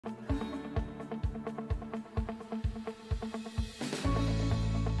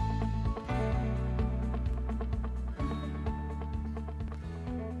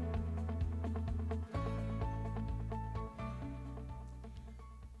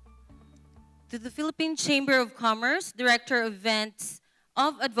To the Philippine Chamber of Commerce, Director of Events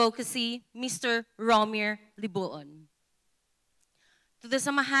of Advocacy, Mr. Romir Libuon. To the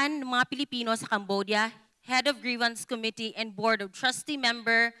Samahan ng mga Pilipino sa Cambodia, Head of Grievance Committee and Board of Trustee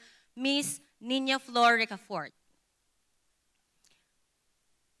Member, Ms. Nina Flor Ricafort.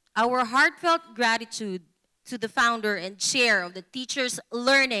 Our heartfelt gratitude to the founder and chair of the Teachers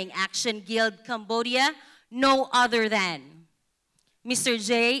Learning Action Guild Cambodia, no other than Mr.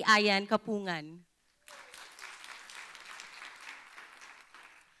 J. Ayan Kapungan.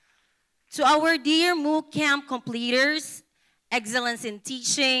 To our dear MOOC camp completers, Excellence in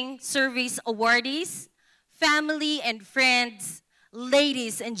Teaching Service awardees, family and friends,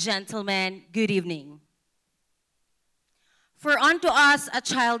 ladies and gentlemen, good evening. For unto us a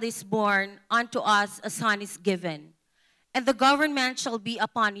child is born, unto us a son is given, and the government shall be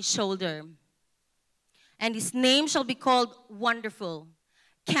upon his shoulder. And his name shall be called Wonderful,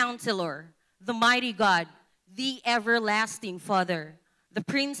 Counselor, the Mighty God, the Everlasting Father, the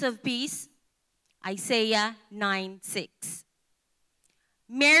Prince of Peace, Isaiah 9:6.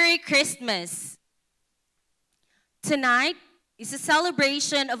 Merry Christmas. Tonight is a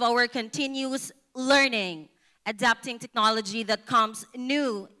celebration of our continuous learning, adapting technology that comes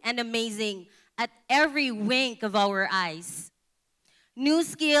new and amazing at every wink of our eyes. New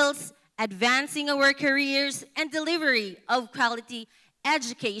skills, advancing our careers, and delivery of quality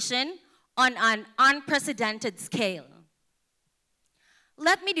education on an unprecedented scale.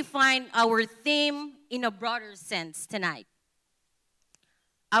 Let me define our theme in a broader sense tonight.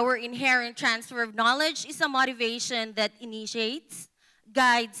 Our inherent transfer of knowledge is a motivation that initiates,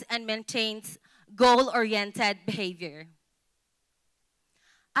 guides, and maintains goal-oriented behavior.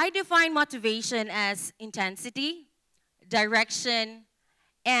 I define motivation as intensity, direction,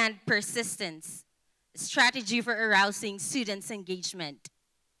 and persistence, a strategy for arousing students' engagement.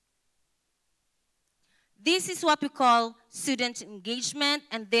 This is what we call student engagement,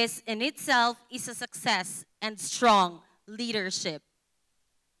 and this in itself is a success and strong leadership.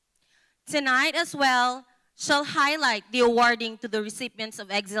 Tonight as well shall highlight the awarding to the recipients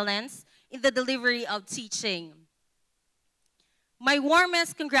of excellence in the delivery of teaching. My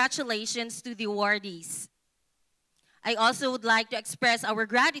warmest congratulations to the awardees. I also would like to express our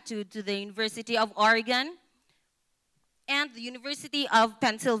gratitude to the University of Oregon and the University of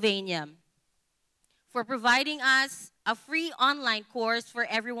Pennsylvania for providing us a free online course for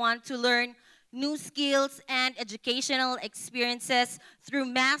everyone to learn new skills and educational experiences through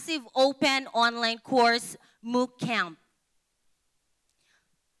massive open online course MOOC Camp.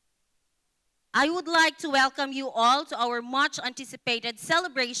 I would like to welcome you all to our much anticipated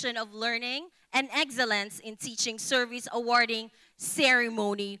celebration of learning and excellence in teaching service awarding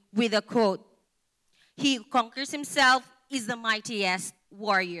ceremony with a quote, "He who conquers himself is the mightiest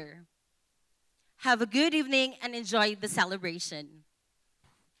warrior." Have a good evening and enjoy the celebration.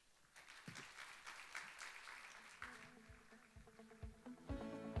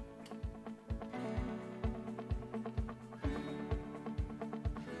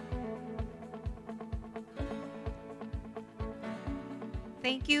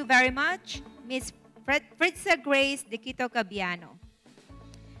 Thank you very much, Ms. Fritza Grace de Quito Cabiano.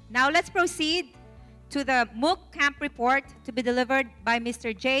 Now let's proceed to the MOOC Camp report to be delivered by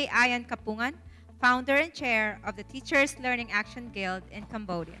Mr. J. Ayan Kapungan, founder and chair of the Teachers Learning Action Guild in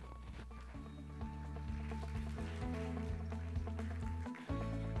Cambodia.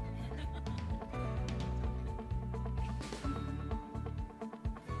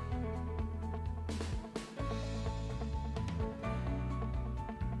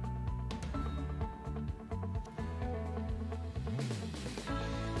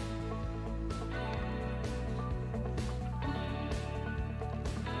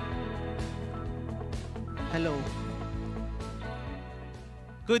 Hello.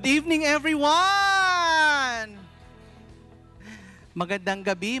 Good evening, everyone! Magandang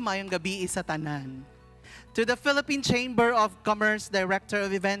gabi, mayong gabi sa tanan. To the Philippine Chamber of Commerce Director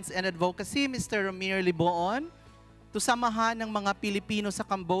of Events and Advocacy, Mr. Romir Libuon. To samahan ng mga Pilipino sa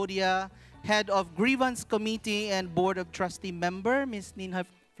Cambodia, Head of Grievance Committee and Board of Trustee Member, Ms. Nina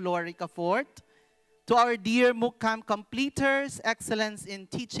Flor Ricafort. To our dear MOOC Camp completers, Excellence in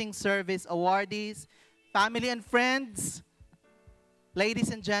Teaching Service awardees, family and friends,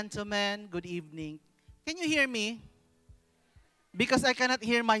 ladies and gentlemen, good evening. Can you hear me? Because I cannot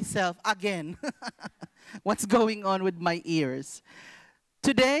hear myself again. What's going on with my ears?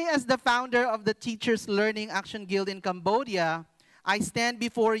 Today, as the founder of the Teachers Learning Action Guild in Cambodia, I stand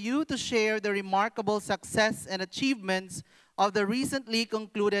before you to share the remarkable success and achievements of the recently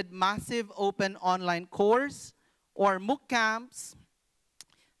concluded massive open online course, or MOOC camps,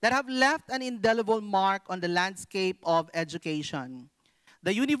 that have left an indelible mark on the landscape of education.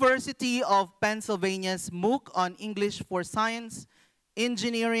 The University of Pennsylvania's MOOC on English for Science,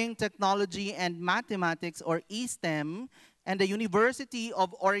 Engineering, Technology, and Mathematics, or eSTEM, and the University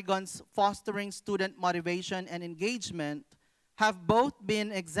of Oregon's Fostering Student Motivation and Engagement have both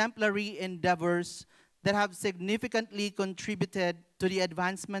been exemplary endeavors that have significantly contributed to the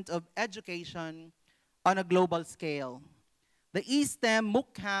advancement of education on a global scale. The eSTEM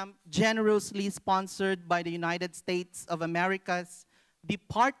MOOC Camp, generously sponsored by the United States of America's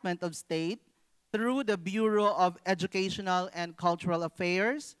Department of State through the Bureau of Educational and Cultural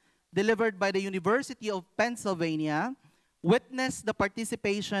Affairs, delivered by the University of Pennsylvania, witnessed the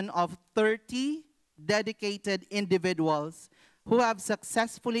participation of 30 dedicated individuals who have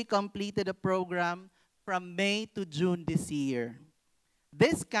successfully completed the program from May to June this year.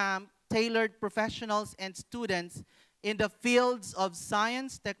 This camp tailored professionals and students in the fields of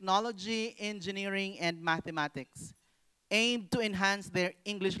science, technology, engineering, and mathematics, aimed to enhance their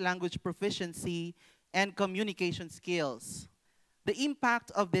English language proficiency and communication skills. The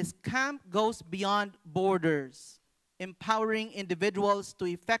impact of this camp goes beyond borders, empowering individuals to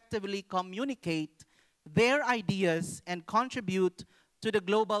effectively communicate their ideas and contribute to the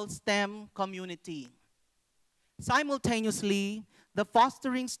global STEM community. Simultaneously, the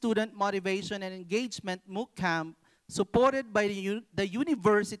Fostering Student Motivation and Engagement MOOC Camp, supported by the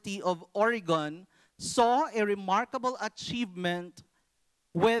University of Oregon, saw a remarkable achievement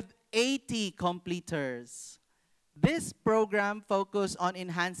with 80 completers. This program focused on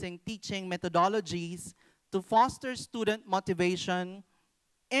enhancing teaching methodologies to foster student motivation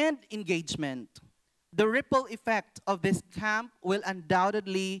and engagement. The ripple effect of this camp will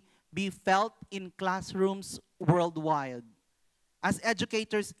undoubtedly be felt in classrooms worldwide as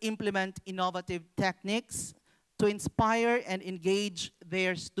educators implement innovative techniques to inspire and engage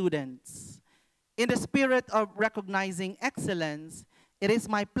their students. In the spirit of recognizing excellence, it is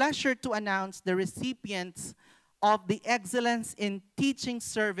my pleasure to announce the recipients of the Excellence in Teaching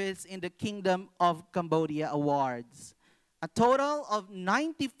Service in the Kingdom of Cambodia Awards. A total of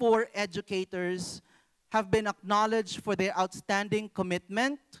 94 educators have been acknowledged for their outstanding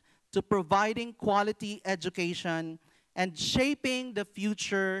commitment to providing quality education and shaping the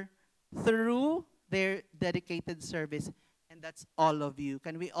future through their dedicated service. And that's all of you.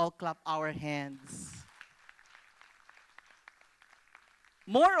 Can we all clap our hands?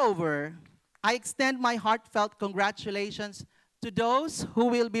 Moreover, I extend my heartfelt congratulations to those who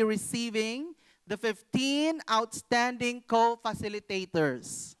will be receiving the 15 outstanding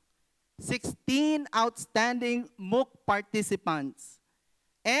co-facilitators, 16 outstanding MOOC participants,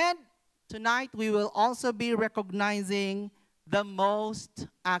 and tonight we will also be recognizing the most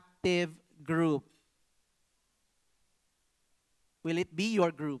active group. Will it be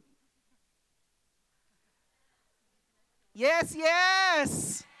your group? Yes,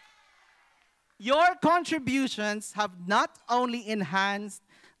 yes! Your contributions have not only enhanced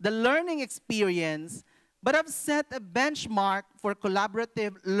the learning experience, but have set a benchmark for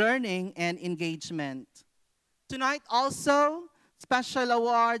collaborative learning and engagement. Tonight also, special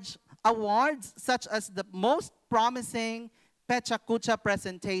awards such as the most promising Pecha Kucha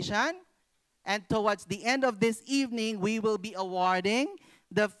presentation, and towards the end of this evening, we will be awarding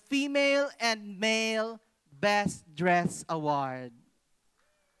the Female and Male Best Dress Award.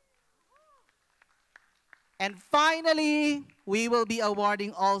 And finally, we will be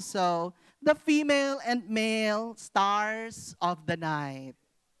awarding also the Female and Male Stars of the Night.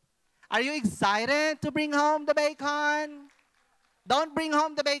 Are you excited to bring home the bacon? Don't bring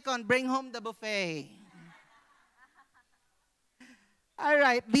home the bacon, bring home the buffet. All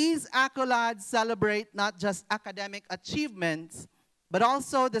right, these accolades celebrate not just academic achievements, but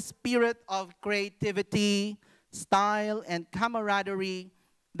also the spirit of creativity, style, and camaraderie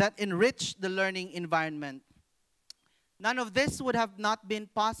that enrich the learning environment. None of this would have been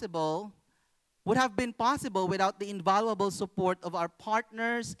possible without the invaluable support of our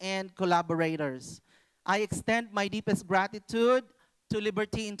partners and collaborators. I extend my deepest gratitude to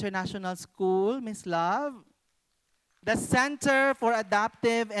Liberty International School, Ms. Love, the Center for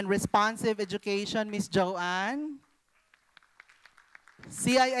Adaptive and Responsive Education, Ms. Joanne,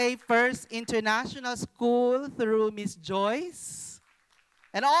 CIA First International School through Ms. Joyce,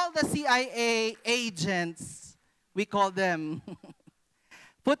 and all the CIA agents, we call them.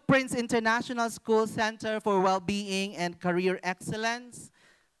 Footprints International School Center for Wellbeing and Career Excellence,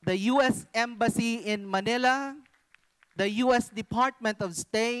 the U.S. Embassy in Manila, the U.S. Department of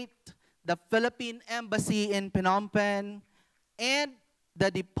State, the Philippine Embassy in Phnom Penh, and the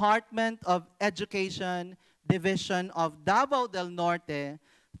Department of Education Division of Davao del Norte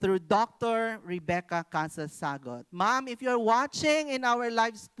through Dr. Rebecca Casasagot. Ma'am, if you're watching in our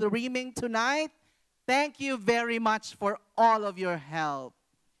live streaming tonight, thank you very much for all of your help.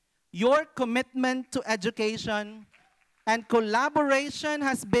 Your commitment to education and collaboration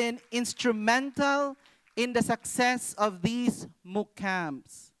has been instrumental in the success of these MOOC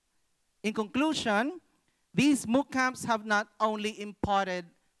camps. In conclusion, these MOOC camps have not only imparted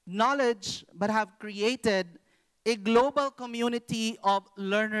knowledge, but have created a global community of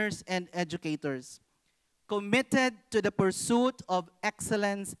learners and educators committed to the pursuit of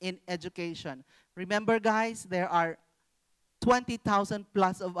excellence in education. Remember, guys, there are 20,000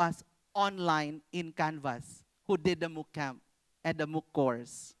 plus of us online in Canvas who did the MOOC camp and the MOOC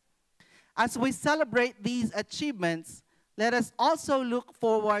course. As we celebrate these achievements, let us also look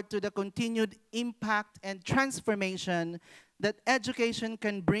forward to the continued impact and transformation that education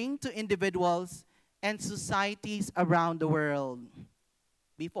can bring to individuals and societies around the world.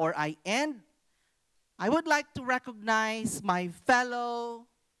 Before I end, I would like to recognize my fellow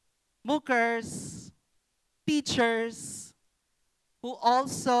MOOCers, teachers, who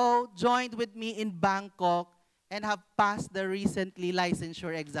also joined with me in Bangkok and have passed the recently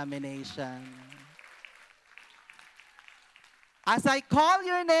licensure examination. As I call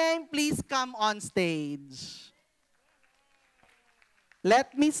your name, please come on stage.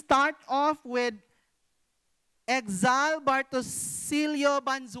 Let me start off with Exal Bartosilio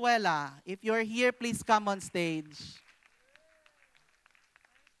Banzuela. If you're here, please come on stage.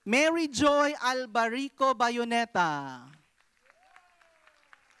 Mary Joy Albarico Bayoneta.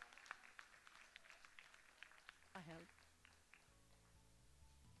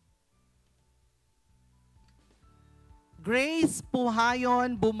 Grace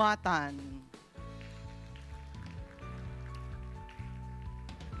Puhayon Bumatan.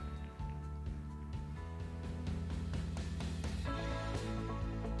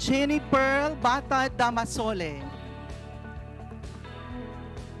 Chinny Pearl Bata Damasole.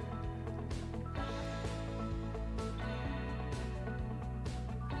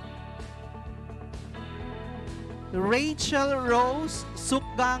 Rachel Rose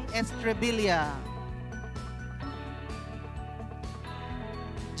Sukgang Estrebilla.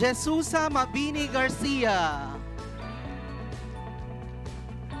 Jesusa Mabini Garcia.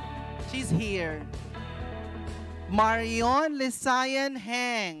 She's here. Marion Lisayan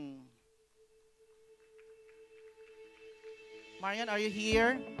Heng. Marion, are you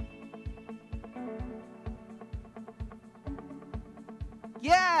here?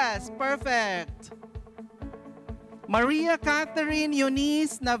 Yes, perfect. Maria Catherine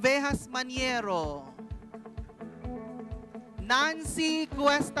Eunice Navejas Maniero. Nancy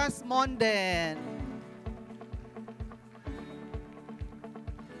Cuestas Monden.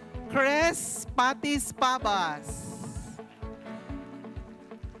 Chris Patis Pabas.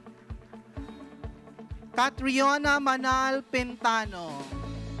 Catriona Manal Pintano.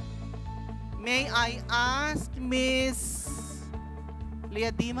 May I ask Miss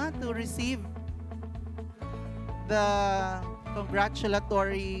Liadima to receive the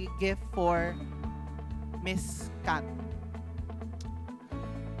congratulatory gift for Miss Kat.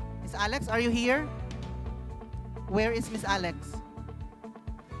 Miss Alex, are you here? Where is Miss Alex?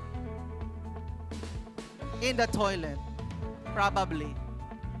 In the toilet, probably.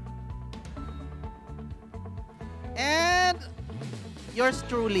 And yours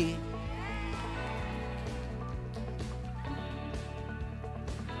truly.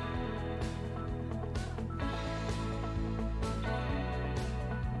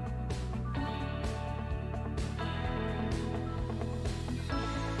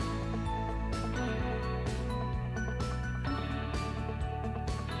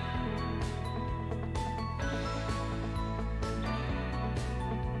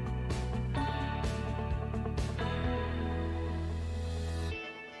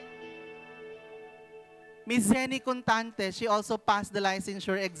 Miss Zenny Contante, she also passed the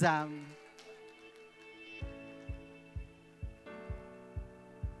licensure exam.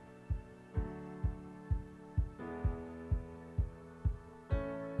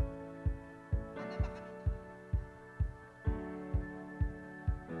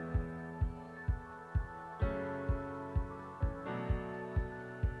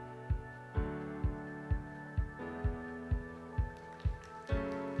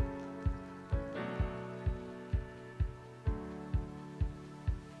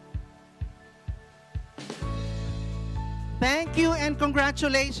 Thank you and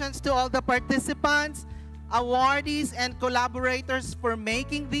congratulations to all the participants, awardees, and collaborators for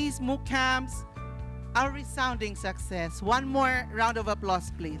making these MOOC camps a resounding success. One more round of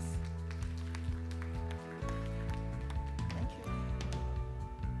applause, please. Thank you.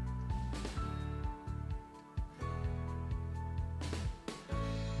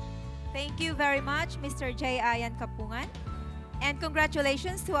 Thank you very much, Mr. J. Ayan Kapungan. And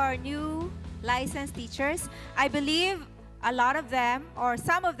congratulations to our new licensed teachers. I believe a lot of them, or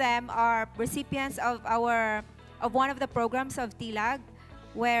some of them, are recipients of one of the programs of TILAG,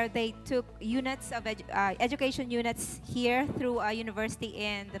 where they took units of education units here through a university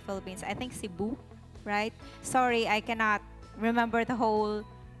in the Philippines. I think Cebu, right? Sorry, I cannot remember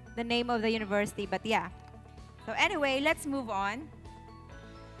the name of the university, but yeah. So anyway, let's move on.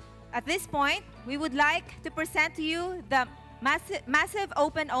 At this point, we would like to present to you the massive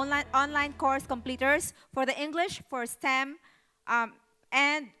open online course completers for the English for STEM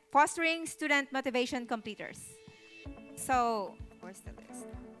and fostering student motivation completers. So, where's the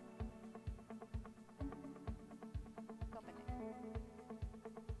list?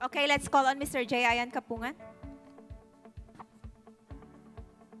 Okay, let's call on Mr. J. Ayan Kapungan.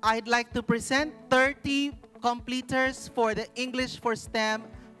 I'd like to present 30 completers for the English for STEM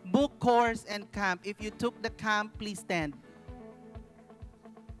book course and camp. If you took the camp, please stand.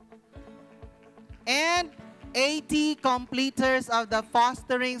 And 80 completers of the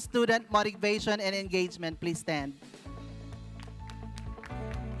fostering student motivation and engagement. Please stand.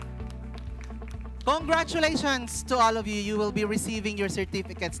 Congratulations to all of you. You will be receiving your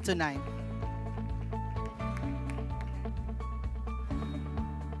certificates tonight.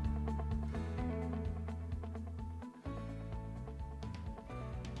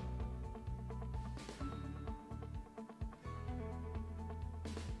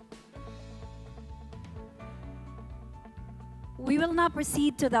 We will now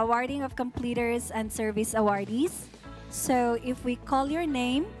proceed to the awarding of completers and service awardees. So if we call your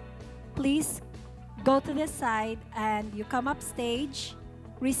name, please go to the side and you come up stage,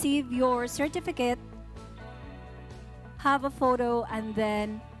 receive your certificate, have a photo, and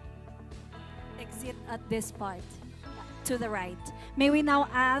then exit at this part to the right. May we now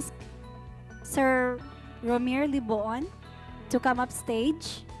ask Sir Romir Liboon to come up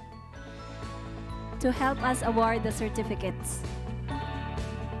stage to help us award the certificates.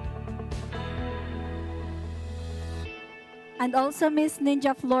 And also Miss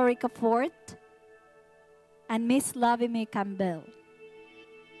Ninja Florica Fort and Miss Lavime Campbell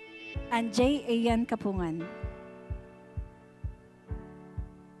and J. Ayan Kapungan.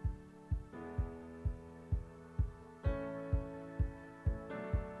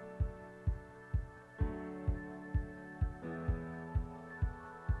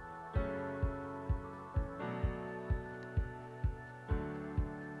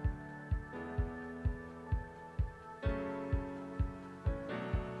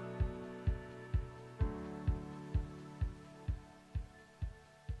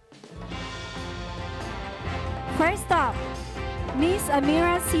 First up, Miss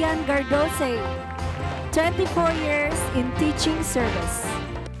Amira Sian Gardose, 24 years in teaching service.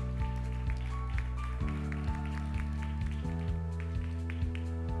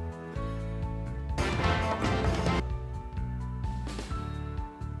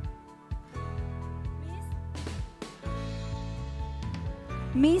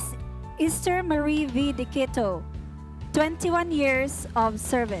 Miss Esther Marie V. Diquito, 21 years of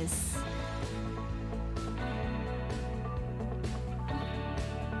service.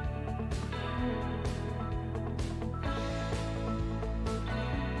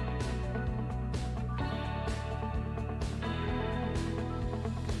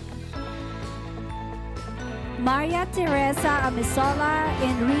 Maria Teresa Amisola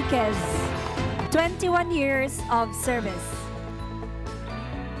Enriquez, 21 years of service.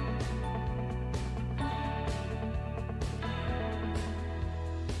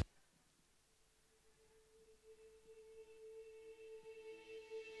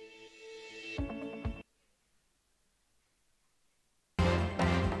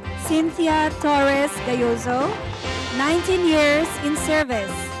 Cynthia Torres Gayoso, 19 years in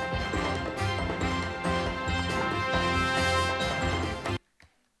service.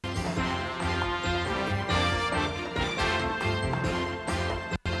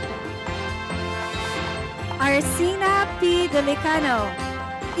 Arcina P. Delicano,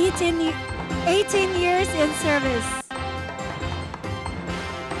 18 years in service.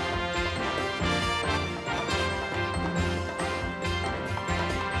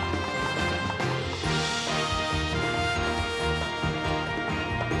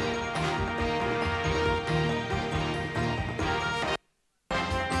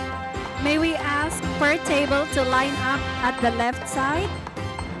 May we ask per table to line up at the left side?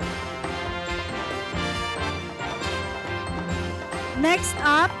 Next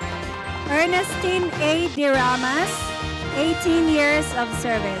up, Ernestine A. Diramas, 18 years of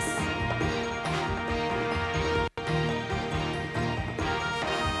service.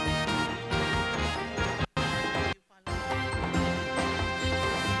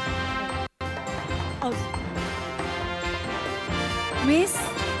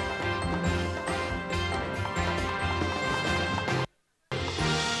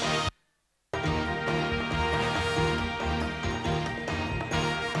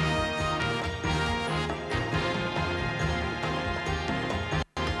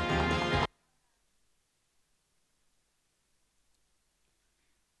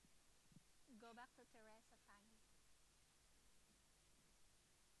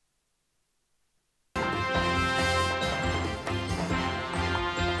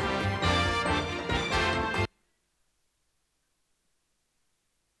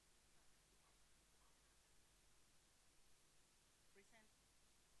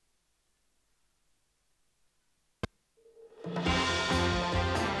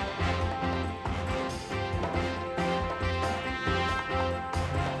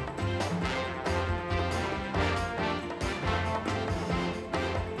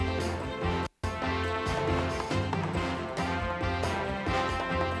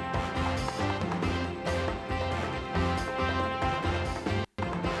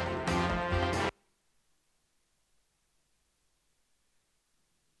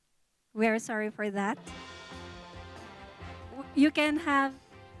 We are sorry for that. You can have...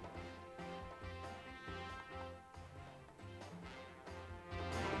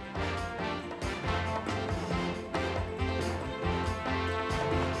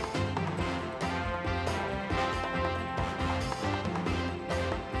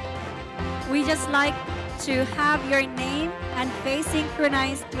 We just like to have your name and face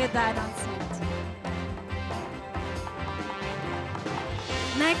synchronized with the announcement.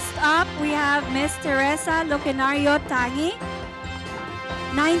 Next up, we have Ms. Teresa Loquenario Tangi,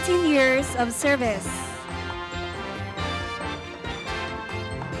 19 years of service.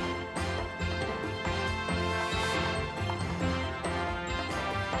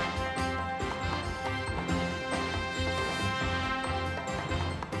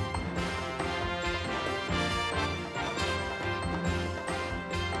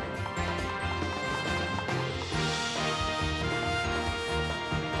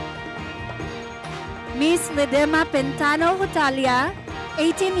 Ms. Ledema Pentano Hutalia,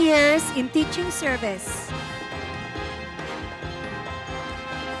 18 years in teaching service.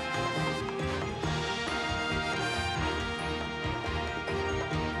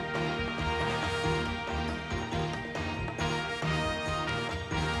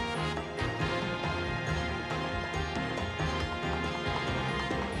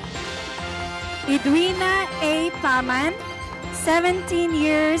 Edwina A. Paman, 17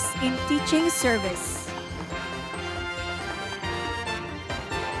 years in teaching service.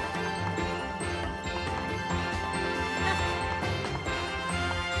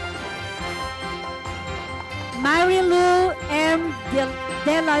 Marilu M.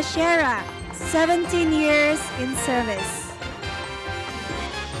 De La Sierra, 17 years in service.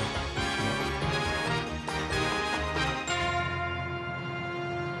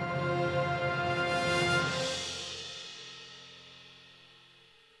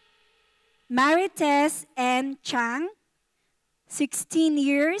 Marites N. Chang, 16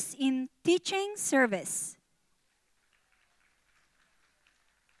 years in teaching service.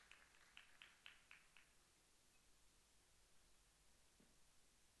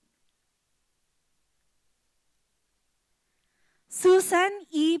 Susan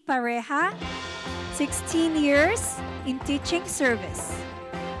E. Pareja, 16 years in teaching service.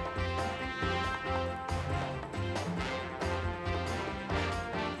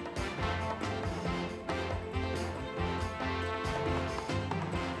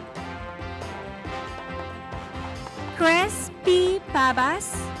 Cres P.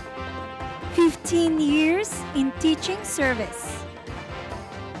 Pabas, 15 years in teaching service.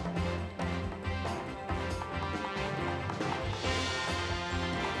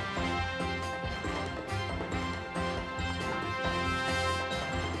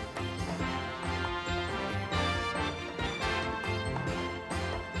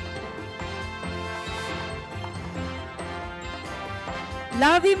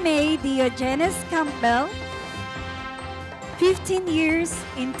 Lovey May Diogenes Campbell, 15 years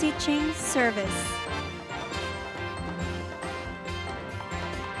in teaching service.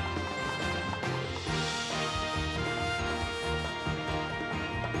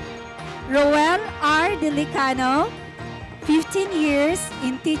 Roel R. Delicano, 15 years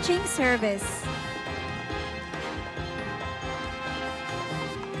in teaching service.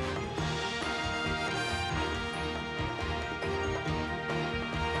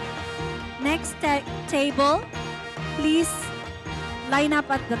 Next table, please line up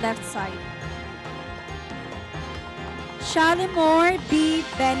at the left side. Shalimore B.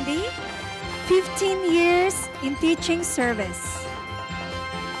 Bendy, 15 years in teaching service.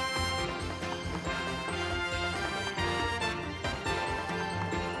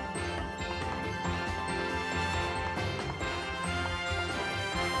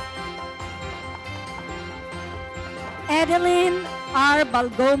 Adeline R.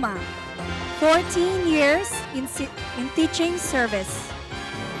 Balgoma, 14 years in teaching service.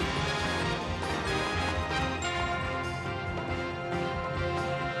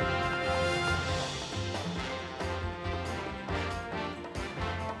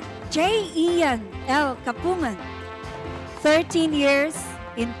 J. Ian L. Kapungan, 13 years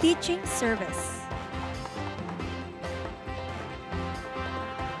in teaching service.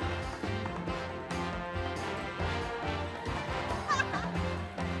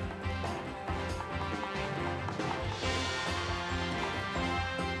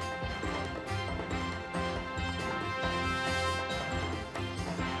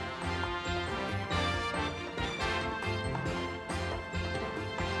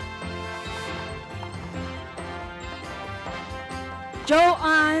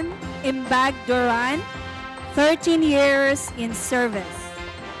 Joanne Imbag Duran, 13 years in service.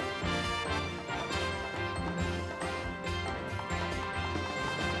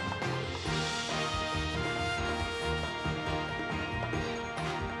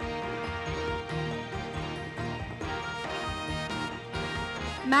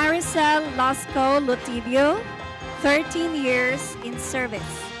 Maricel Lasco Lutibio, 13 years in service.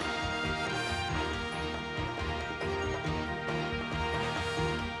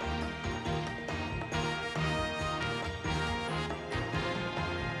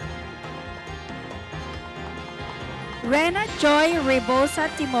 Rena Joy Rebosa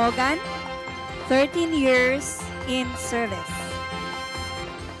Timogan, 13 years in service.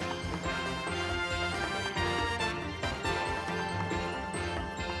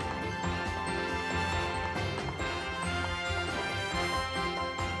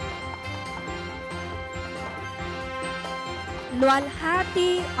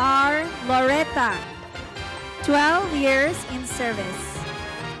 Lualhati R. Loretta, 12 years in service.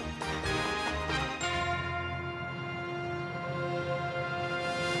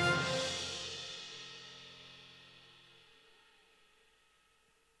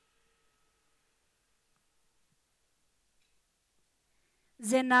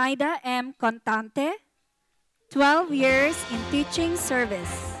 Zenaida M. Contante, 12 years in teaching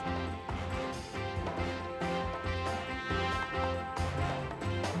service.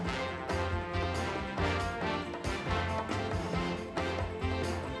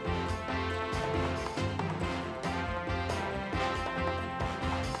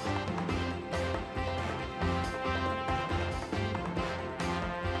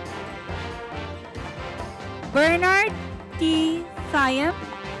 Bernard T. Thiam,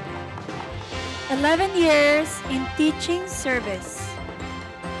 11 years in teaching service.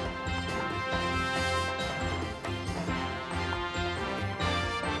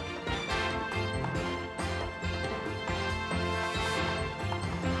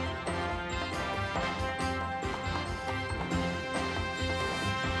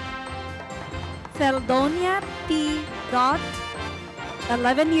 Feldonia P. Dot,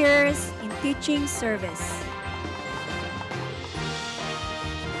 11 years in teaching service.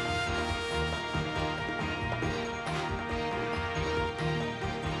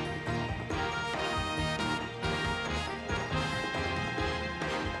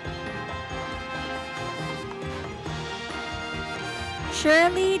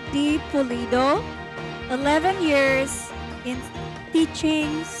 Shirley D. Pulido, 11 years in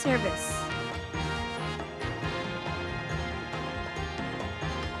teaching service.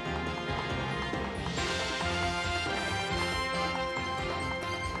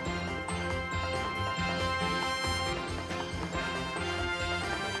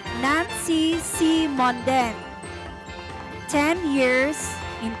 Nancy C. Monden, 10 years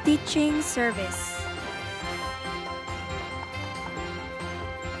in teaching service.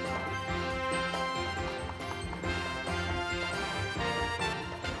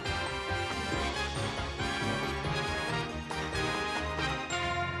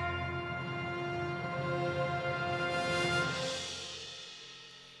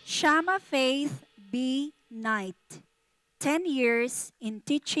 Shama Faith B. Knight, 10 years in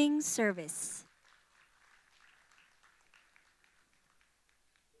teaching service.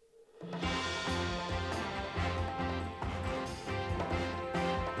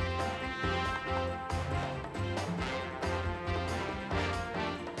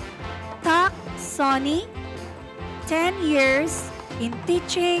 Tak Sonny, 10 years in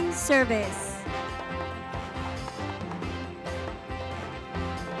teaching service.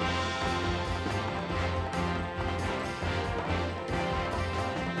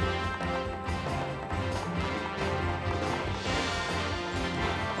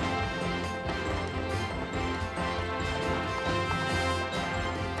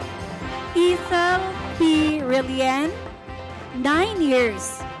 Ethel P. Rillian, 9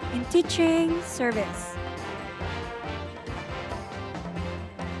 years in teaching service.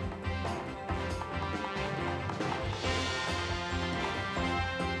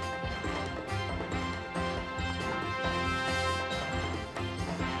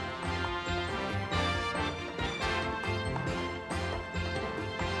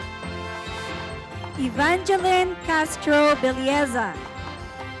 Evangeline Castro Belieza,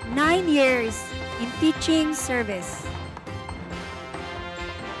 9 years in teaching service.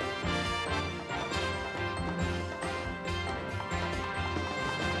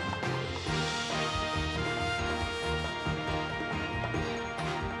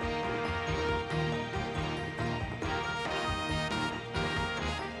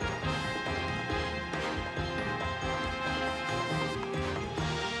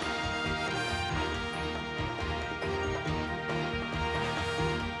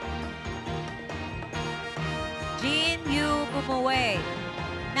 Jean Yu Bumuwe,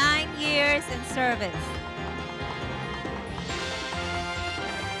 9 years in service.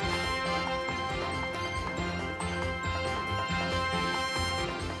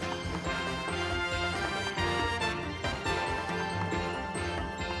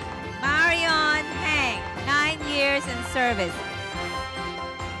 years in service.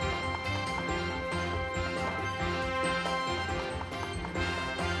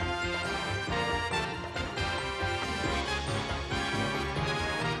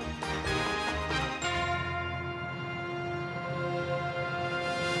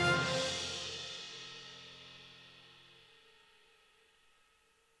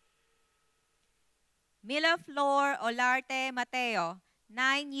 Mila Flor Olarte Mateo,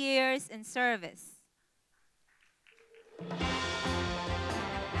 9 years in service.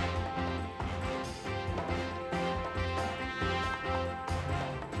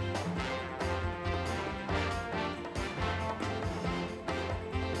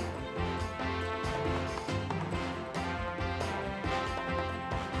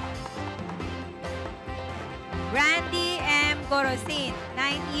 Randy M. Gorosin,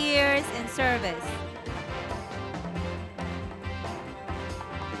 9 years in service.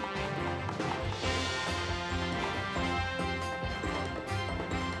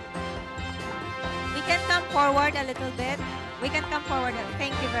 We can come forward a little bit. We can come forward.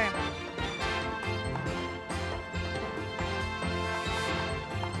 Thank you very much.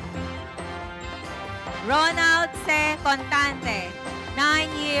 Ronald C. Contante,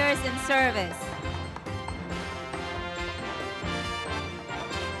 9 years in service.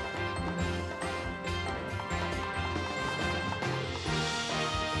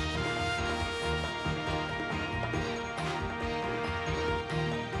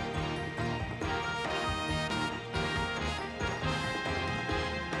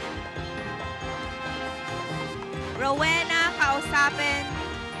 Rowena Kausapin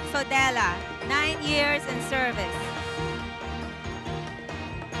Sodela, 9 years in service.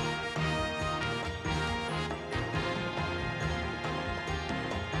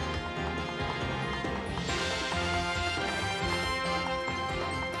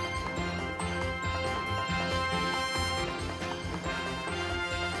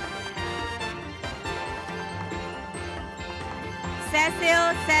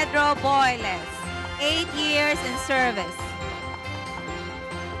 Cecil Cedro Boyles, 8 years in service.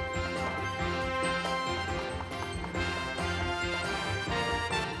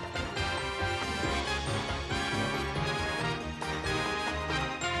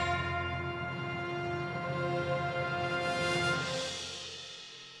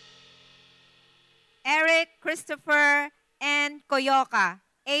 Eric Christopher N. Coyoca,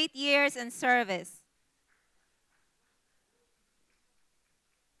 8 years in service.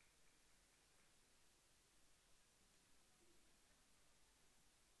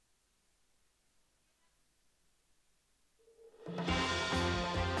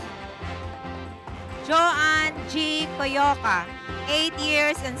 Joanne G. Coyoca, 8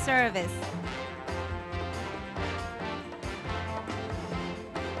 years in service.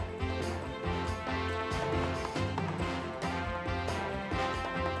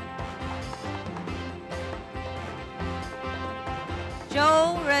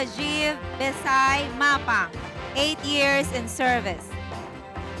 Joe Rajiv Besai Mapang, 8 years in service.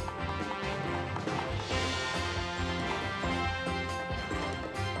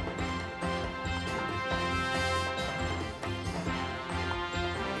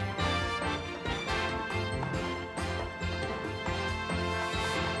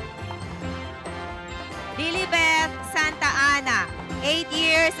 Lilibeth Santa Ana, 8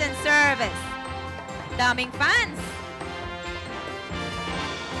 years in service. Daming fans.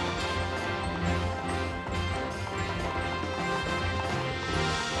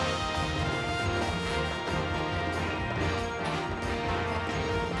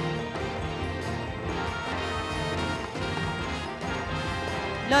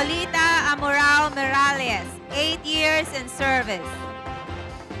 Lolita Amorao Morales, 8 years in service.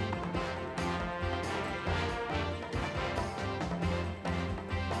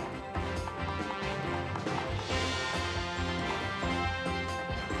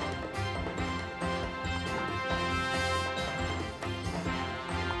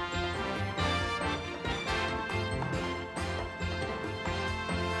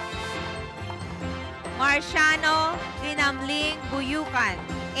 Marciano Dinamling Buyukan,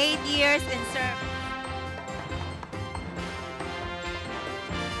 8 years in service.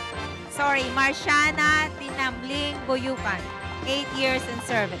 Sorry, Marciana Dinamling Buyukan, 8 years in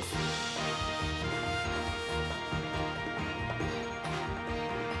service.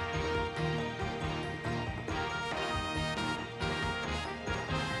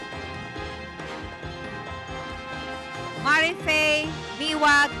 Marife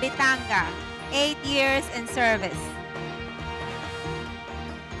Miwag Bitanga, 8 years in service.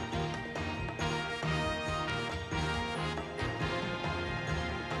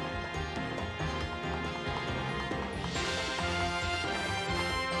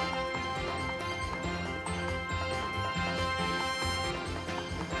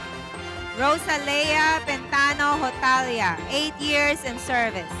 Rosalea Pentano Hotalia, 8 years in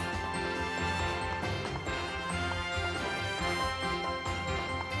service.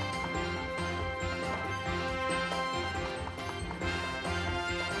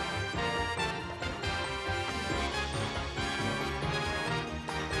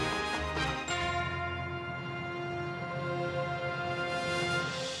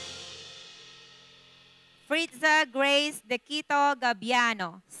 Fritza Grace De Quito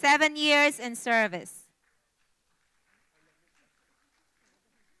Gabiano, 7 years in service.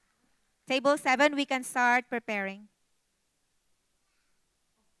 Table 7, we can start preparing.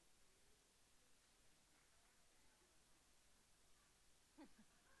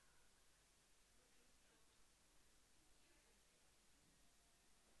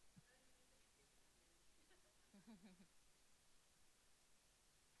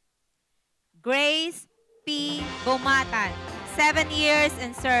 Grace P. Bumatan, 7 years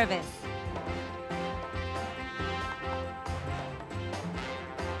in service.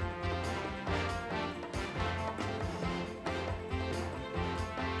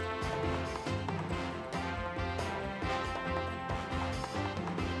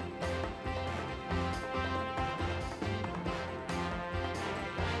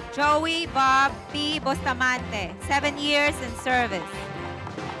 Joey Bob P. Bustamante, 7 years in service.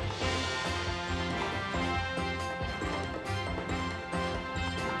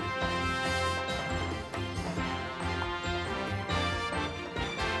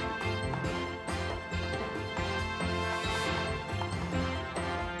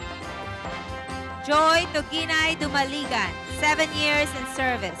 Joy Tuginay Dumaligan, 7 years in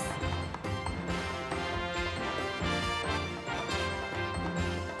service.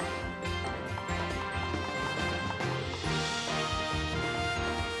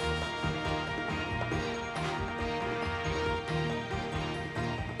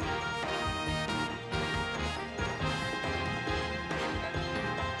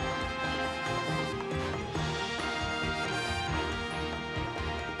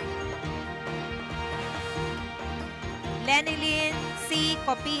 Lenilyn C.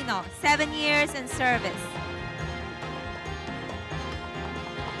 Copino, 7 years in service.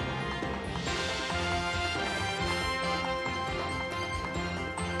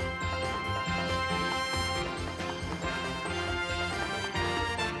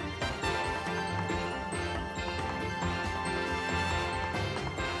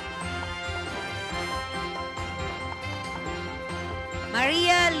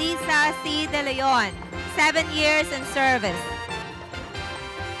 Maria Lisa C. De Leon, 7 years in service.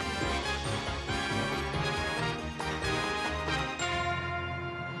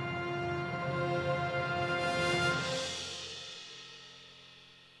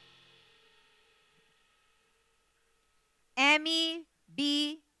 Emmy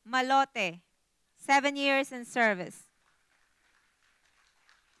B. Malote, 7 years in service.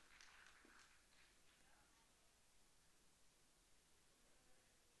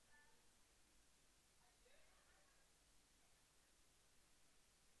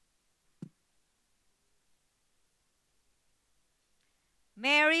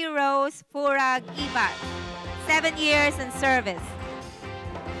 Mary Rose Purag Ibat, 7 years in service.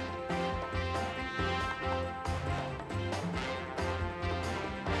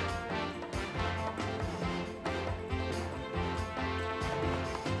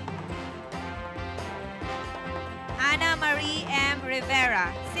 Ana Marie M.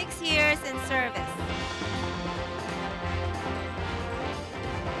 Rivera, 6 years in service.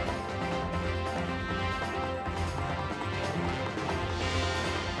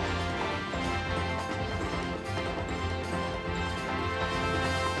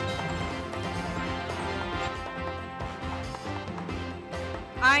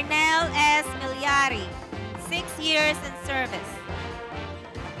 Arnel S. Milyari, 6 years in service.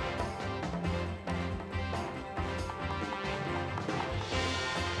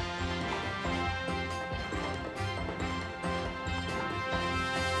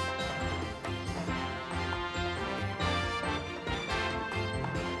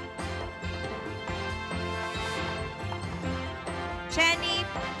 Jenny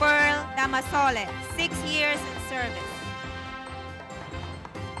Pearl Damasole, 6 years in service.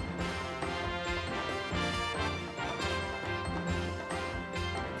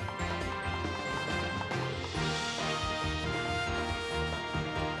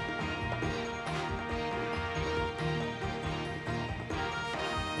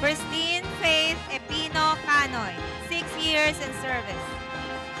 Christine Faith Epino Canoy, 6 years in service.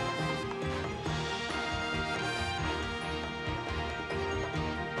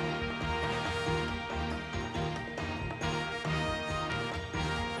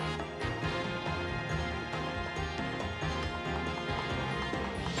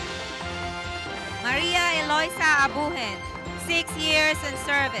 Maria Eloisa Abuhen, 6 years in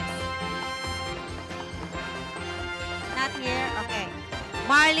service. Not here? Okay.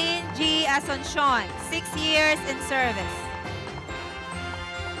 Marlene G. Asuncion, 6 years in service.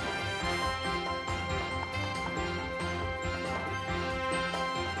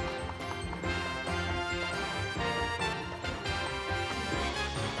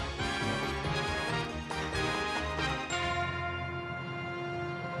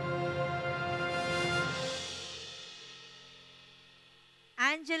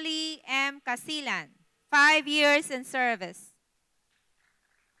 Angeli M. Casilan, 5 years in service.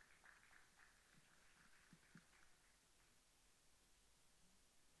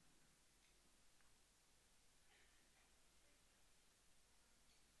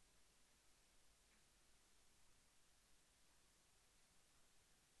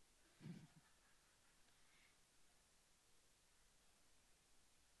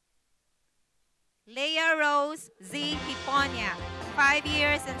 Leah Rose Z. Hiponia, 5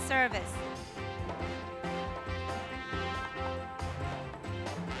 years in service.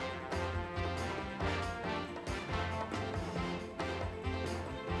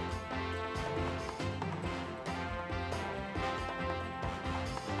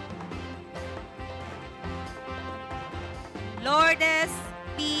 Lourdes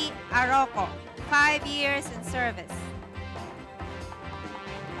P. Arroco, 5 years in service.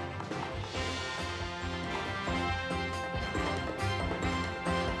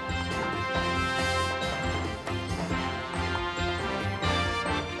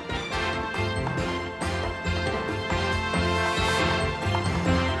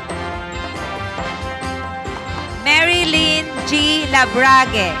 Mary Lynn G.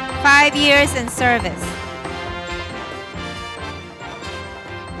 Labrague, 5 years in service.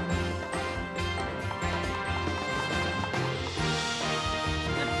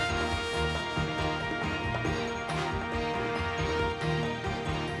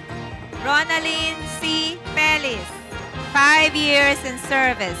 Ronaline C. Pelis, 5 years in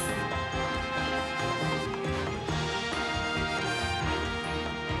service.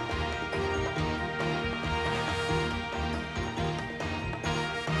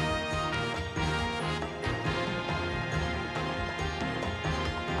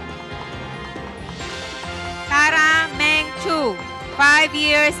 Tara Meng Chu, 5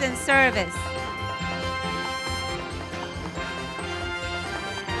 years in service.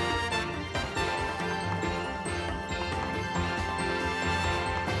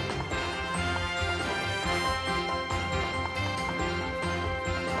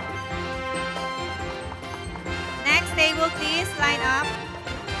 Next table, please line up.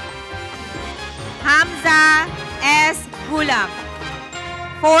 Hamza S. Gulam,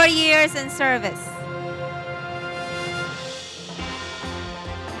 4 years in service.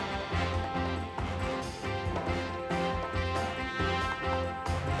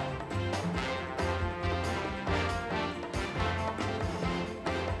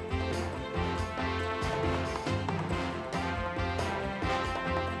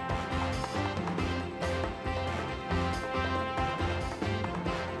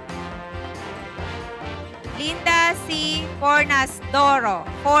 Linda C. Pornas Doro,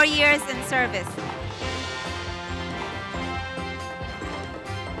 4 years in service.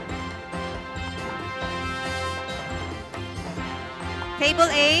 Table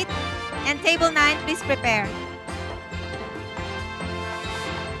 8 and table 9, please prepare.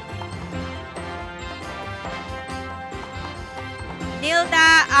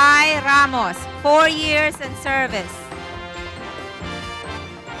 Nilda I. Ramos, 4 years in service.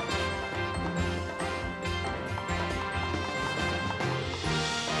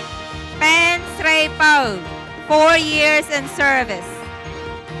 Pen Srey Pao, 4 years in service.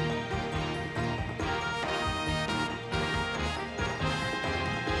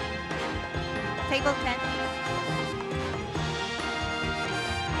 Table 10.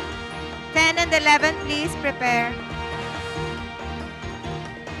 10 and 11, please prepare.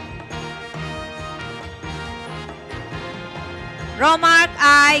 Romark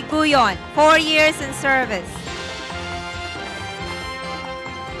I. Guyon, 4 years in service.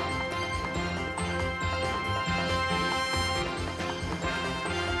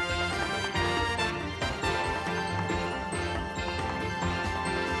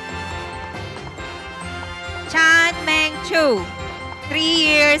 Chan Meng Chu, 3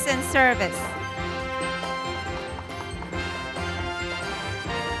 years in service.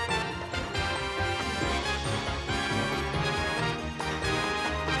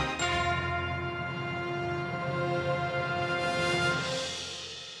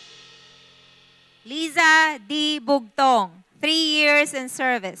 Liza D. Bugtong, 3 years in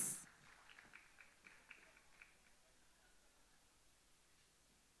service.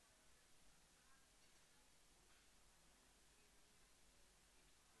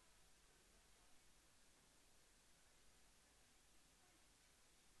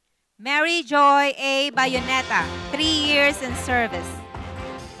 Mary Joy A. Bayoneta, 3 years in service.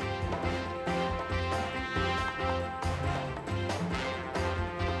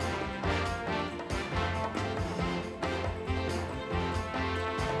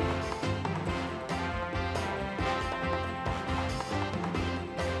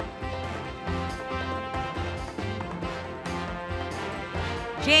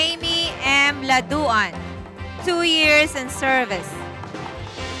 Jamie M. Laduan, 2 years in service.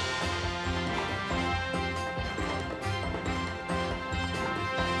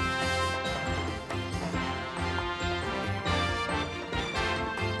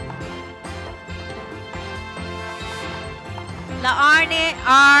 Laarne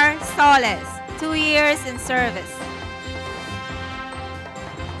R. Soles, 2 years in service.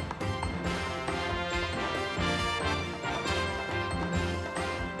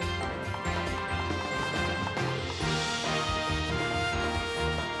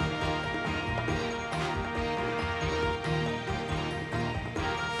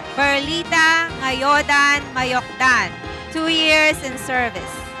 Berlita Ngayodan Mayokdan, 2 years in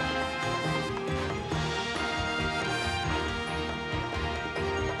service.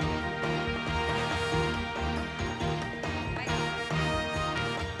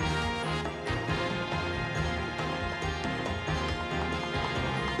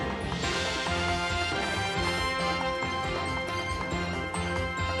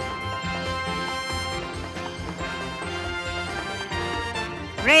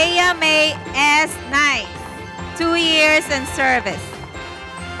 Rhea May S. Nice, 2 years in service.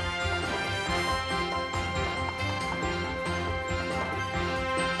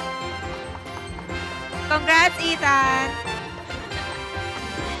 Congrats, Ethan!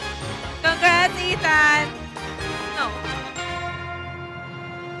 Congrats, Ethan! No.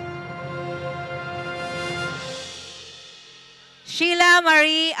 Sheila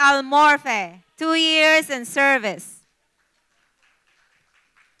Marie Almorfe, 2 years in service.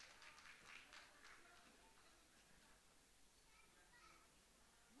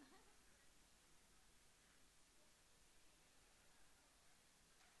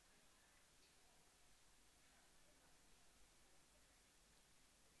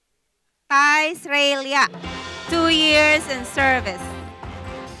 Thais Raylia, 2 years in service.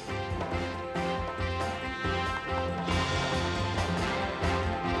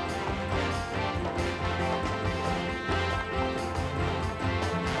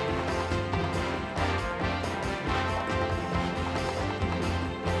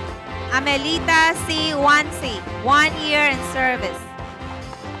 Amelita C. Wansi, 1 year in service.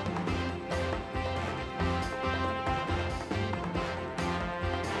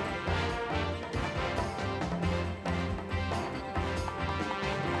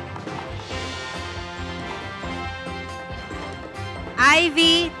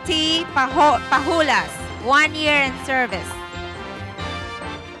 Ivy T. Pahulas, 1 year in service.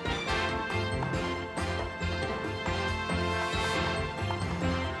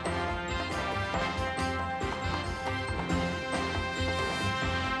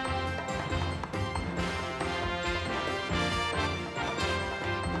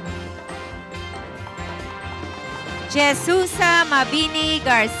 Jesusa Mabini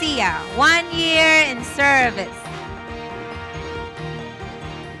Garcia, 1 year in service.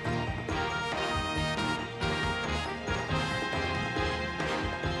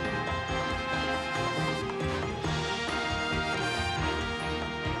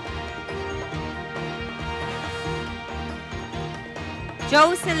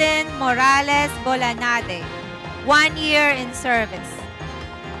 Jocelyn Morales Bolanade, 1 year in service.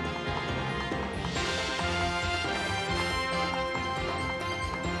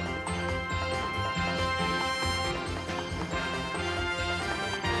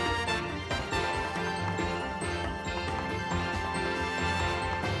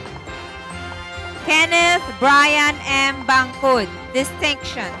 Kenneth Brian M. Bangkud,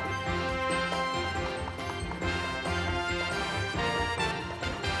 distinction.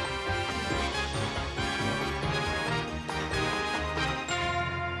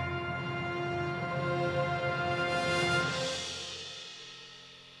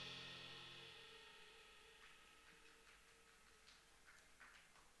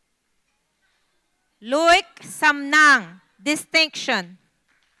 Luik Samnang, distinction.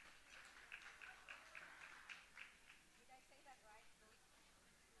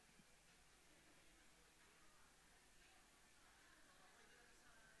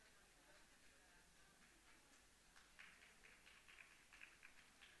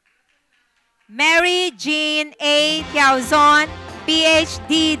 Mary Jean A. Tiaozon,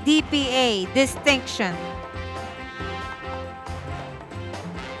 PhD DPA, distinction.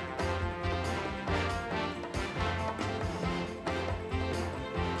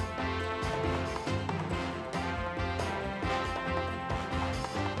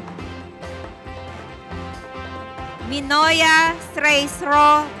 Minoya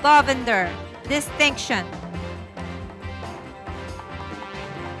Sreisro Govender, distinction.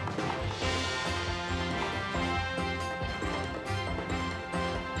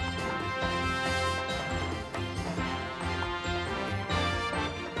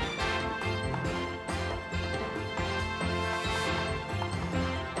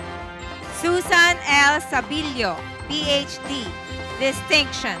 Susan L. Sabilio, PhD,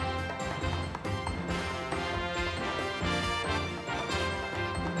 distinction.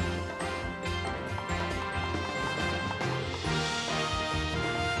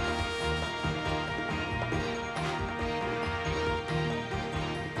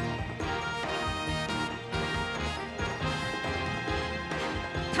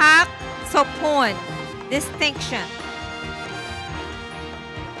 Tak Sopon, distinction.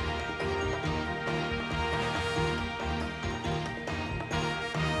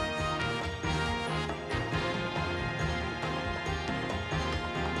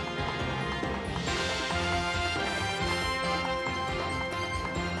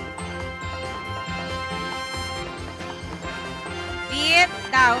 Viet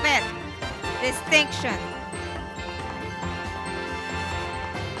Davet, distinction.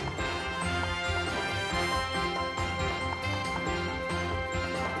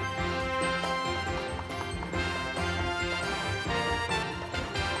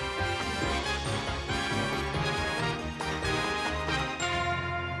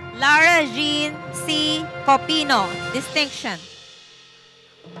 Lara Jean C. Copino, distinction.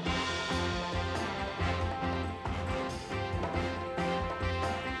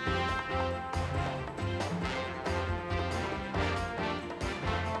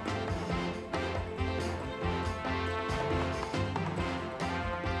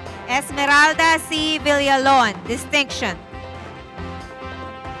 Esmeralda C. Villalon, distinction.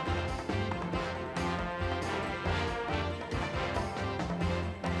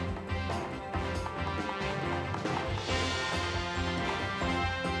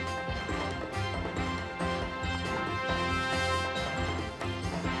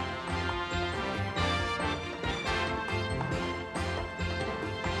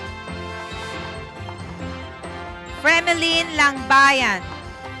 Fremeline Langbayan.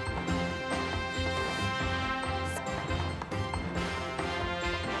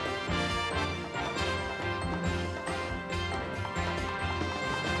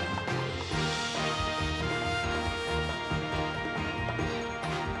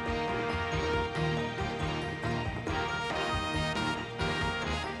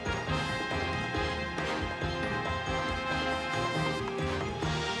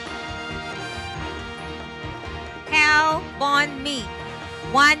 Hal Bon Mi,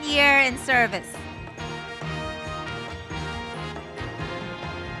 1 year in service.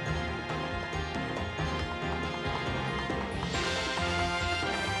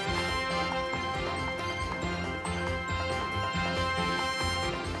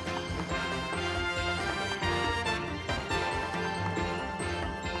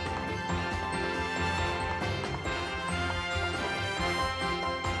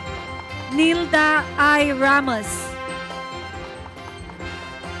 Nilda I. Ramos.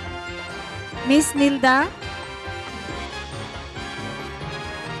 Miss Nilda.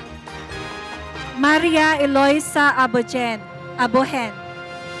 Maria Eloisa Abohen.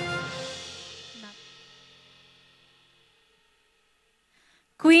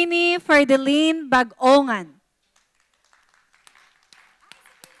 Queenie Ferdeline Bagongan.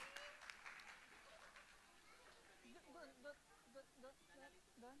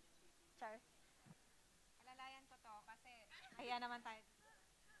 Alalayan ko to kasi kaya naman tayo.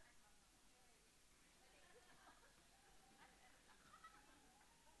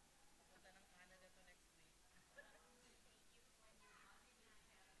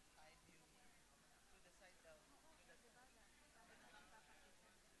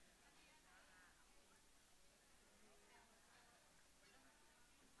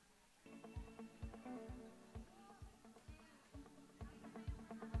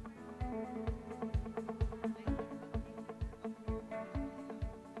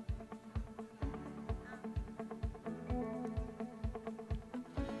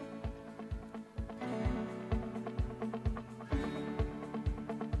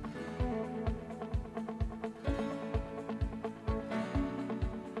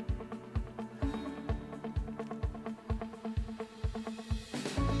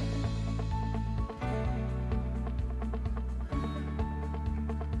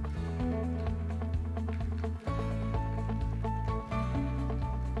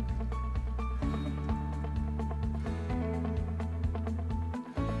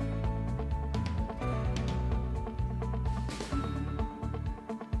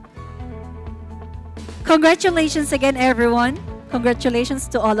 Congratulations again, everyone.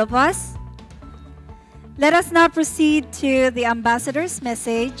 Congratulations to all of us. Let us now proceed to the ambassador's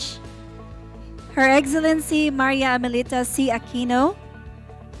message. Her Excellency Maria Amelita C. Aquino,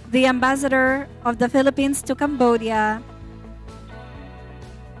 the ambassador of the Philippines to Cambodia.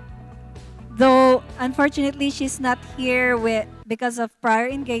 Though unfortunately she's not here because of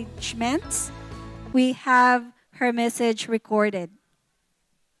prior engagements, we have her message recorded.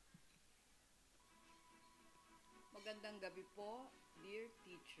 Magandang gabi po, dear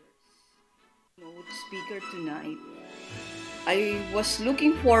teachers. Note speaker tonight. I was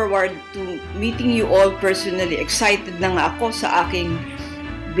looking forward to meeting you all personally. Excited na nga ako sa aking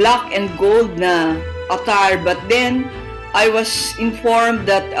black and gold na attire, but then I was informed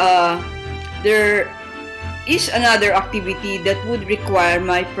that there is another activity that would require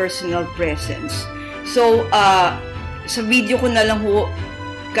my personal presence. So, sa video ko na lang ho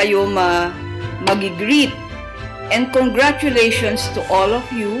kayo mag-greet. And congratulations to all of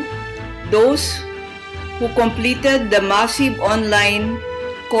you, those who completed the massive online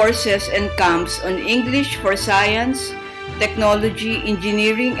courses and camps on English for Science, Technology,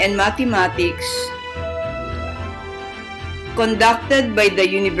 Engineering, and Mathematics conducted by the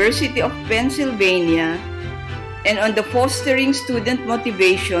University of Pennsylvania, and on the fostering student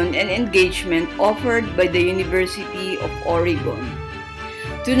motivation and engagement offered by the University of Oregon.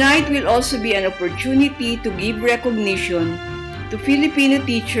 Tonight will also be an opportunity to give recognition to Filipino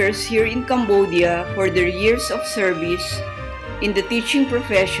teachers here in Cambodia for their years of service in the teaching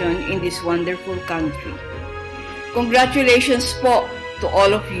profession in this wonderful country. Congratulations po to all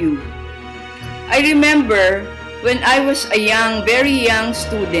of you. I remember when I was a very young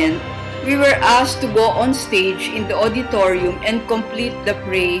student, we were asked to go on stage in the auditorium and complete the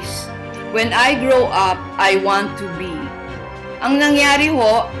phrase, "When I grow up, I want to be." Ang nangyari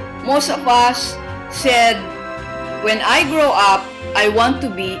ho, most of us said, "When I grow up, I want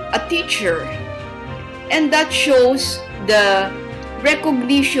to be a teacher." And that shows the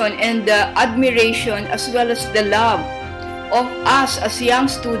recognition and the admiration as well as the love of us as young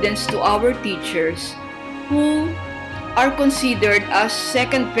students to our teachers who are considered as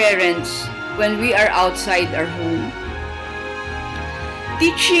second parents when we are outside our home.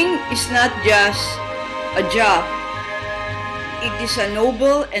 Teaching is not just a job. It is a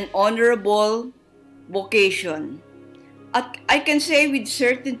noble and honorable vocation. I can say with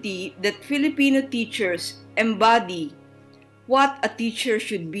certainty that Filipino teachers embody what a teacher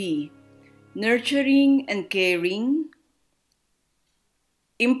should be: nurturing and caring,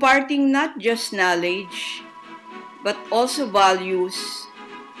 imparting not just knowledge, but also values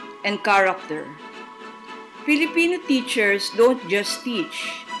and character. Filipino teachers don't just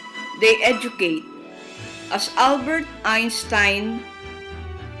teach, they educate. As Albert Einstein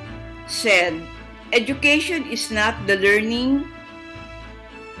said, education is not the learning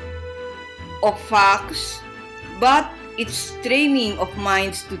of facts, but it's training of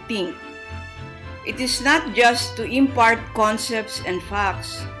minds to think. It is not just to impart concepts and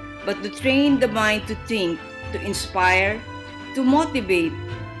facts, but to train the mind to think, to inspire, to motivate,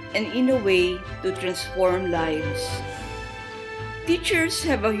 and in a way, to transform lives. Teachers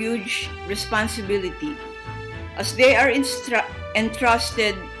have a huge responsibility as they are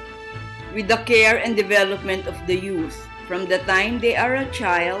entrusted with the care and development of the youth from the time they are a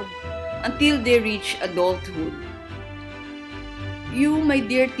child until they reach adulthood. You, my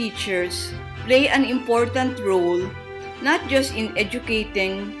dear teachers, play an important role not just in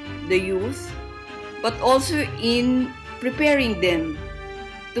educating the youth, but also in preparing them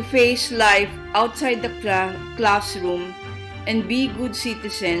to face life outside the classroom and be good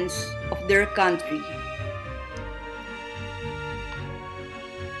citizens of their country.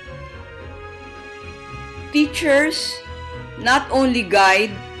 Teachers not only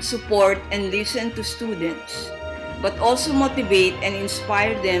guide, support, and listen to students, but also motivate and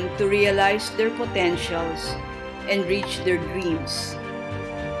inspire them to realize their potentials and reach their dreams.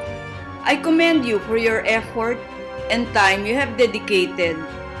 I commend you for your effort and time you have dedicated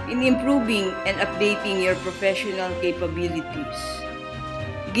in improving and updating your professional capabilities,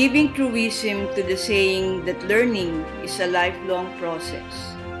 giving truism to the saying that learning is a lifelong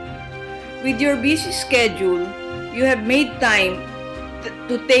process. With your busy schedule, you have made time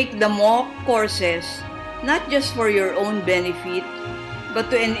to take the mock courses, not just for your own benefit, but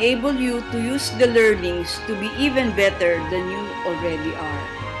to enable you to use the learnings to be even better than you already are.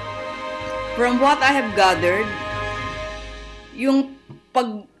 From what I have gathered, yung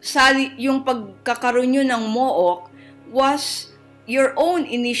pagkakaroon nyo ng MOOC was your own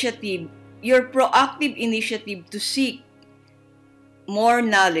initiative, your proactive initiative to seek more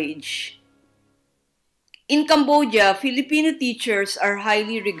knowledge. In Cambodia, Filipino teachers are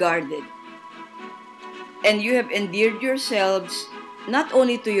highly regarded, and you have endeared yourselves not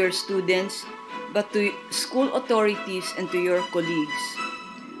only to your students, but to school authorities and to your colleagues.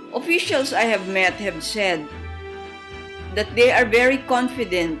 Officials I have met have said that they are very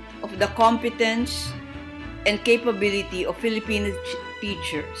confident of the competence and capability of Filipino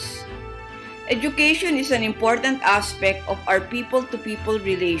teachers. Education is an important aspect of our people-to-people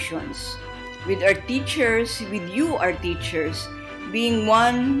relations, with our teachers, with you, our teachers, being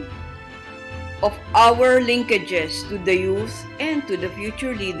one of our linkages to the youth and to the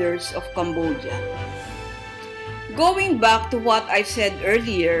future leaders of Cambodia. Going back to what I said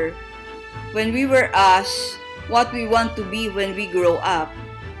earlier, when we were asked what we want to be when we grow up,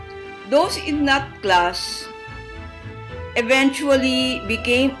 those in that class eventually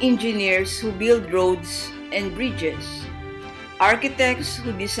became engineers who build roads and bridges, architects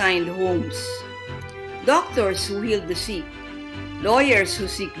who designed homes, doctors who heal the sick, lawyers who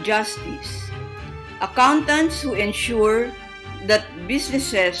seek justice, accountants who ensure that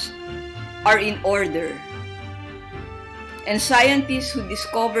businesses are in order, and scientists who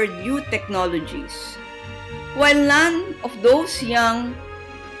discovered new technologies. While none of those young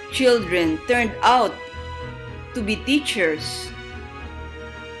children turned out to be teachers,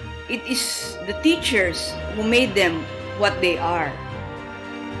 it is the teachers who made them what they are.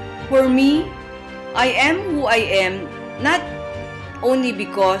 For me, I am who I am not only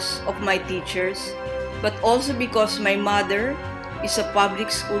because of my teachers, but also because my mother is a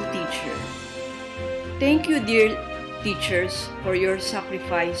public school teacher. Thank you, dear teachers, for your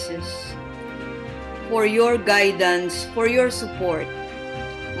sacrifices, for your guidance, for your support.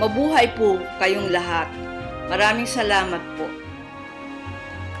 Mabuhay po kayong lahat. Maraming salamat po.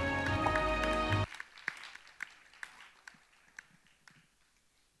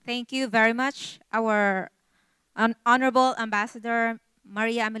 Thank you very much, our Honorable Ambassador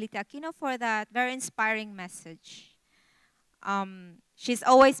Maria Amelita Aquino, for that very inspiring message. She's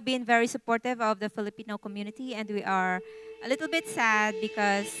always been very supportive of the Filipino community, and we are a little bit sad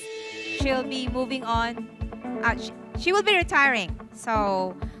because she'll be moving on. She will be retiring,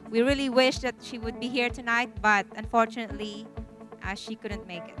 so we really wish that she would be here tonight, but unfortunately, she couldn't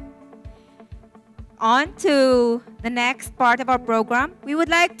make it. On to the next part of our program, we would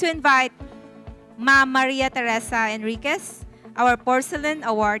like to invite Ma'am Maria Teresa Enriquez, our Porcelain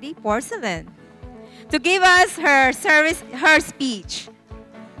Awardee, Porcelain, to give us her speech.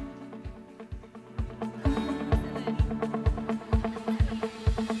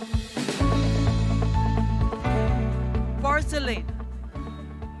 Porcelain.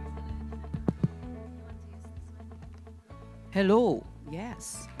 Hello.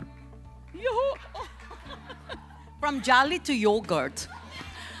 Yes. From Jolly to Yogurt.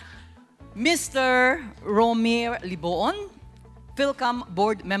 Mr. Romir Liboon, Philcom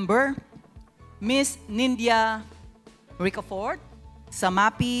Board Member. Miss Nindia Ricafort,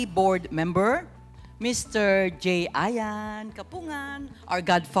 Samapi Board Member. Mr. J. Ayan Kapungan, our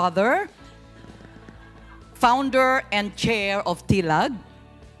godfather. Founder and Chair of TILAG.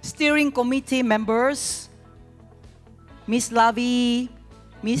 Steering Committee members. Miss Lavi,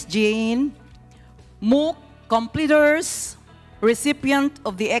 Miss Jane, MOOC completers, recipient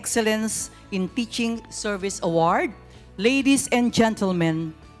of the Excellence in Teaching Service Award. Ladies and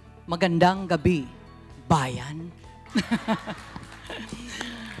gentlemen, magandang gabi, bayan.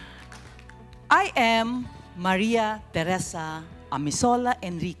 I am Maria Teresa Amisola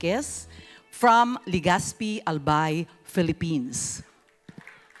Enriquez from Legazpi, Albay, Philippines.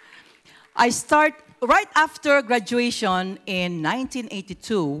 I start right after graduation in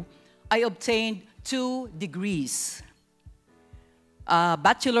 1982. I obtained 2 degrees, a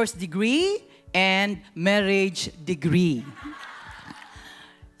bachelor's degree and marriage degree.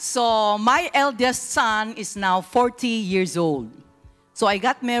 So my eldest son is now 40 years old. So I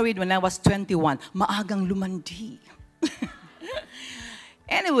got married when I was 21. Maagang lumandi.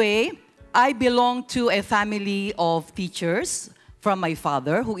 Anyway, I belong to a family of teachers from my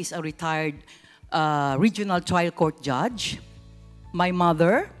father, who is a retired regional trial court judge. My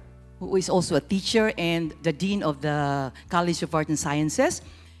mother, who is also a teacher and the dean of the College of Arts and Sciences.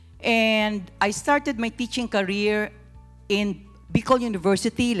 And I started my teaching career in Bicol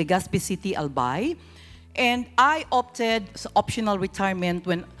University, Legazpi City, Albay. And I opted for optional retirement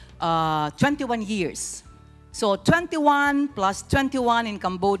when 21 years. So 21 plus 21 in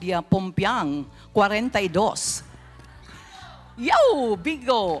Cambodia, Pompiang, 42. Yo,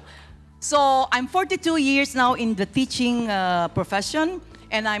 bigo! So I'm 42 years now in the teaching profession,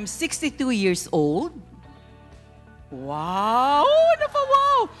 and I'm 62 years old. Wow!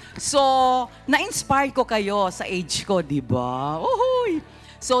 Wow! So, na-inspire ko kayo sa age ko, di ba? Uhuy!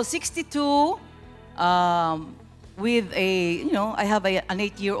 So, 62, with a, I have an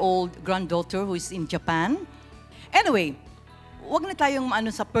 8-year-old granddaughter who is in Japan. Anyway, wag na tayong maano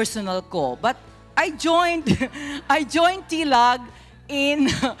sa personal ko. But I joined, I joined TILAG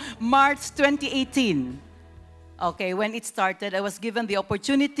in March 2018. Okay, when it started, I was given the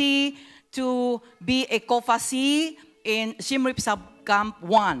opportunity to be a COFAC in Siem Reap Subcamp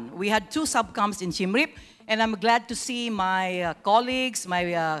 1. We had 2 subcamps in Siem Reap, and I'm glad to see my colleagues,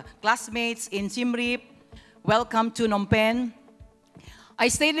 my classmates in Siem Reap. Welcome to Phnom Penh. I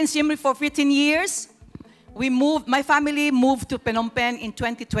stayed in Siem Reap for 15 years. My family moved to Phnom Penh in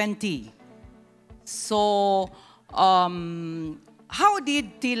 2020. So, how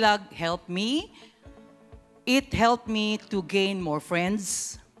did TILAG help me? It helped me to gain more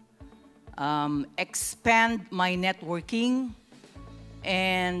friends, expand my networking,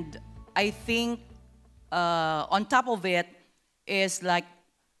 and I think on top of it is like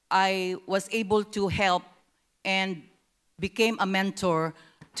I was able to help and became a mentor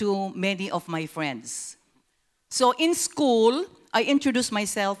to many of my friends. So in school, I introduced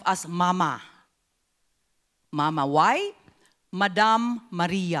myself as Mama. Mama, why? Madam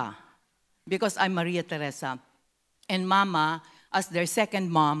Maria, because I'm Maria Teresa, and Mama as their second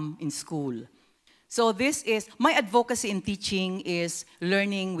mom in school. So this is, my advocacy in teaching is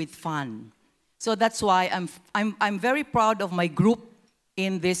learning with fun. So that's why I'm very proud of my group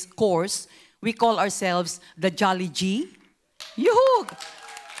in this course. We call ourselves the Jolly G. Yoo-hoo!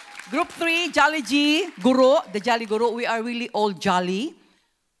 Group 3, Jolly G, Guru, the Jolly Guru. We are really all jolly.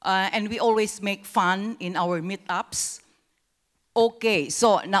 And we always make fun in our meetups. Okay,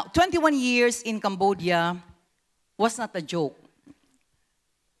 so now 21 years in Cambodia was not a joke.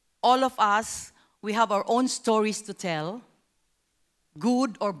 All of us, we have our own stories to tell,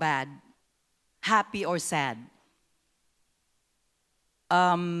 good or bad, happy or sad.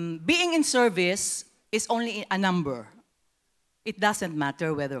 Being in service is only a number. It doesn't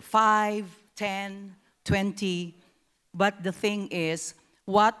matter whether 5, 10, 20, but the thing is,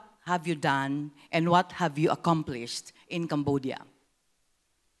 what have you done and what have you accomplished in Cambodia?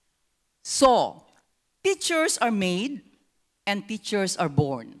 So, teachers are made and teachers are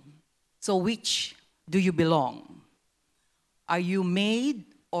born. So which do you belong? Are you made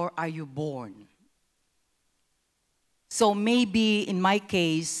or are you born? So maybe in my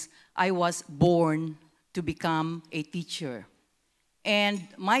case, I was born to become a teacher. And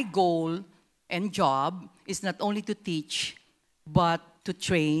my goal and job is not only to teach, but to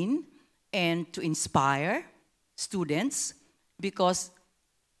train and to inspire students, because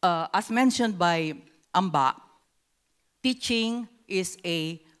as mentioned by Amba, teaching is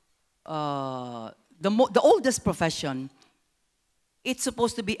the oldest profession. It's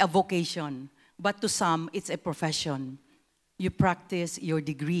supposed to be a vocation, but to some, it's a profession. You practice your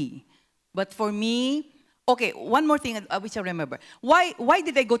degree. But for me, okay, one more thing which I remember. Why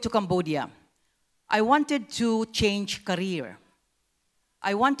did I go to Cambodia? I wanted to change career.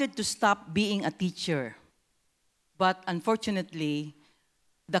 I wanted to stop being a teacher. But unfortunately,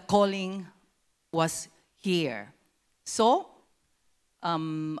 the calling was here. So,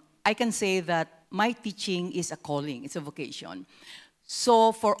 I can say that my teaching is a calling, it's a vocation.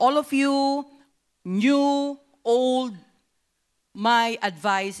 So for all of you, new, old, my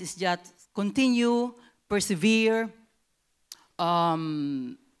advice is just continue, persevere,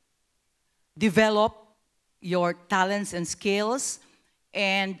 develop your talents and skills,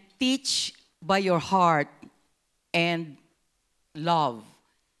 and teach by your heart and love.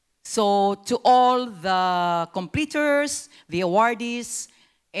 So to all the completers, the awardees,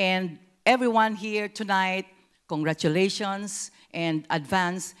 and everyone here tonight, congratulations and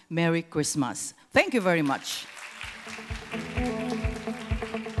advance Merry Christmas. Thank you very much.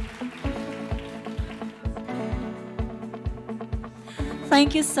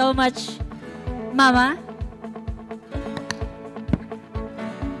 Thank you so much, Mama.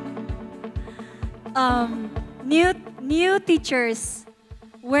 New teachers,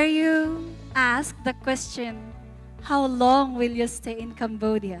 were you asked the question, how long will you stay in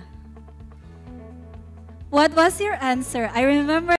Cambodia? What was your answer? I remember